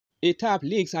A tap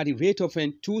leaks at the rate of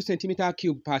 2 centimeter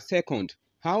cube per second.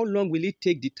 How long will it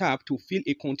take the tap to fill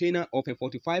a container of a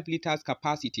 45 liters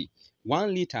capacity?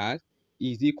 1 liter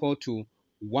is equal to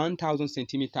 1000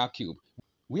 centimeter cube.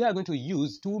 We are going to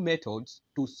use two methods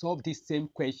to solve this same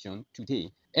question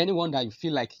today. Anyone that you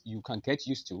feel like you can get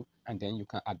used to, and then you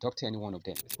can adopt any one of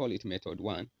them. Let's call it method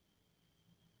 1.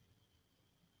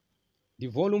 The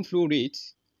volume flow rate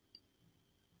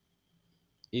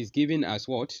is given as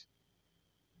what?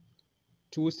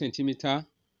 2 centimeter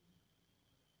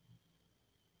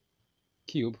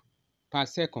cube per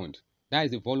second. That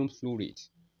is the volume flow rate.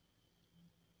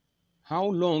 How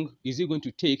long is it going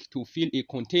to take to fill a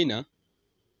container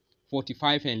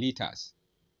 45 liters?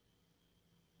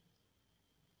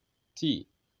 T,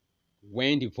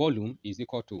 when the volume is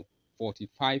equal to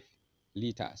 45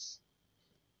 liters.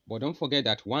 But don't forget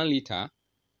that 1 liter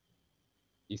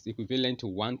is equivalent to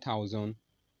 1000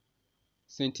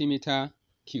 centimeter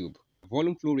cube.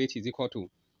 Volume flow rate is equal to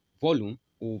volume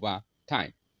over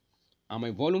time. And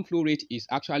my volume flow rate is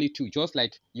actually 2, just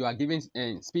like you are given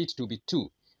speed to be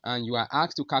 2. And you are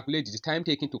asked to calculate the time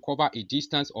taken to cover a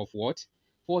distance of what?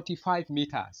 45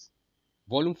 meters.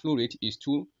 Volume flow rate is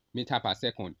 2 meters per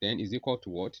second. Then is equal to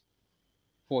what?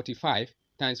 45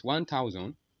 times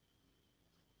 1000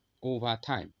 over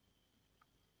time.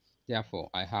 Therefore,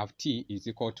 I have T is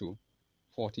equal to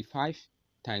 45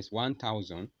 times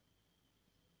 1000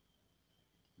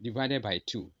 divided by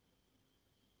 2.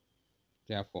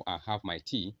 Therefore, I have my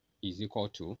T is equal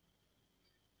to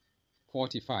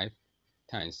 45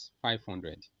 times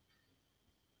 500.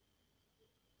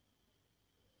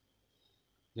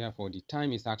 Therefore, the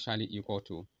time is actually equal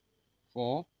to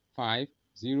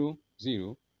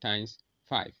 4500 times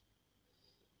 5.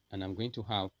 And I'm going to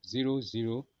have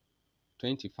 00,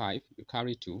 25, you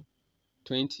carry 2,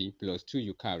 20 plus 2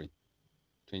 you carry,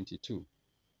 22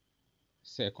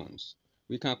 seconds.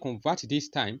 We can convert this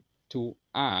time to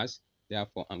hours.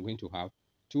 Therefore, I'm going to have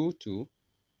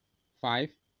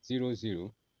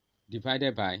 22500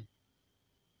 divided by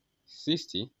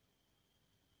 60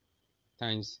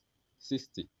 times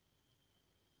 60.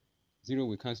 0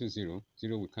 will cancel 0,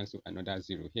 0 will cancel another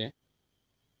 0 here.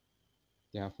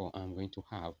 Therefore, I'm going to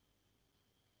have,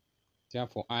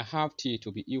 I have T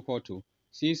to be equal to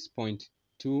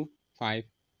 6.25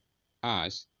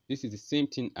 hours. This is the same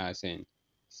thing as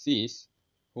 6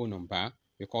 whole number,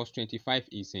 because 25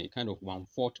 is a kind of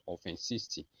 1/4 of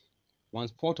 60.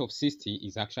 1/4 of 60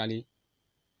 is actually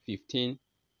 15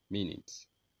 minutes.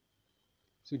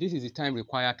 So this is the time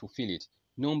required to fill it.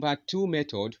 Number 2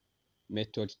 method,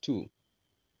 method 2,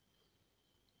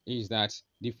 is that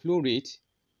the flow rate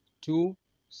 2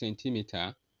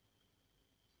 centimeter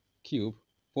cube.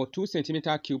 For 2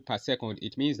 centimeter cube per second,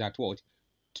 it means that what?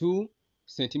 2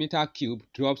 centimeter cube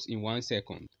drops in 1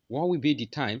 second. What will be the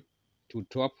time to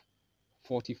drop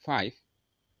 45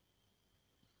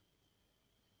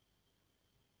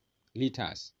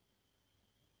 liters?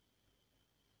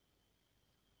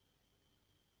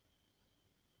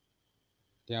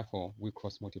 Therefore, we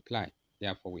cross multiply.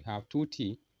 Therefore, we have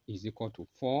 2t is equal to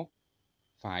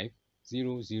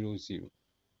 45000.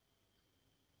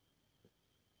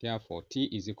 Therefore, t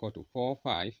is equal to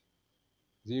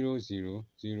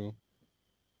 45000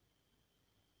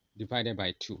 divided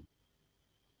by 2.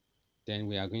 Then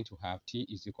we are going to have t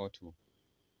is equal to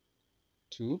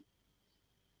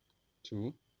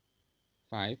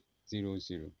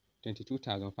 22500,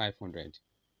 22,500.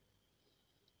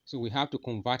 So we have to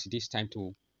convert this time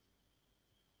to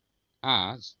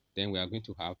hours. Then we are going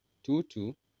to have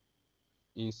 22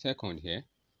 in second here,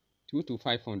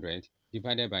 22500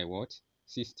 divided by what?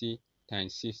 60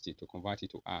 times 60 to convert it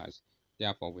to hours.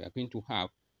 Therefore, we are going to have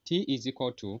t is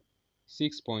equal to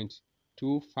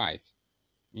 6.25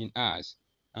 in hours.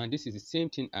 And this is the same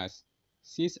thing as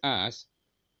 6 hours,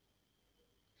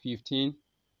 15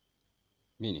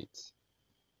 minutes.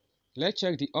 Let's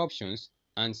check the options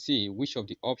and see which of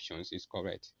the options is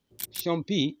correct. Option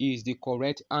B is the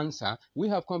correct answer. We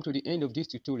have come to the end of this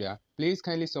tutorial. Please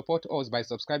kindly support us by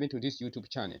subscribing to this YouTube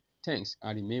channel. Thanks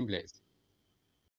and remain blessed.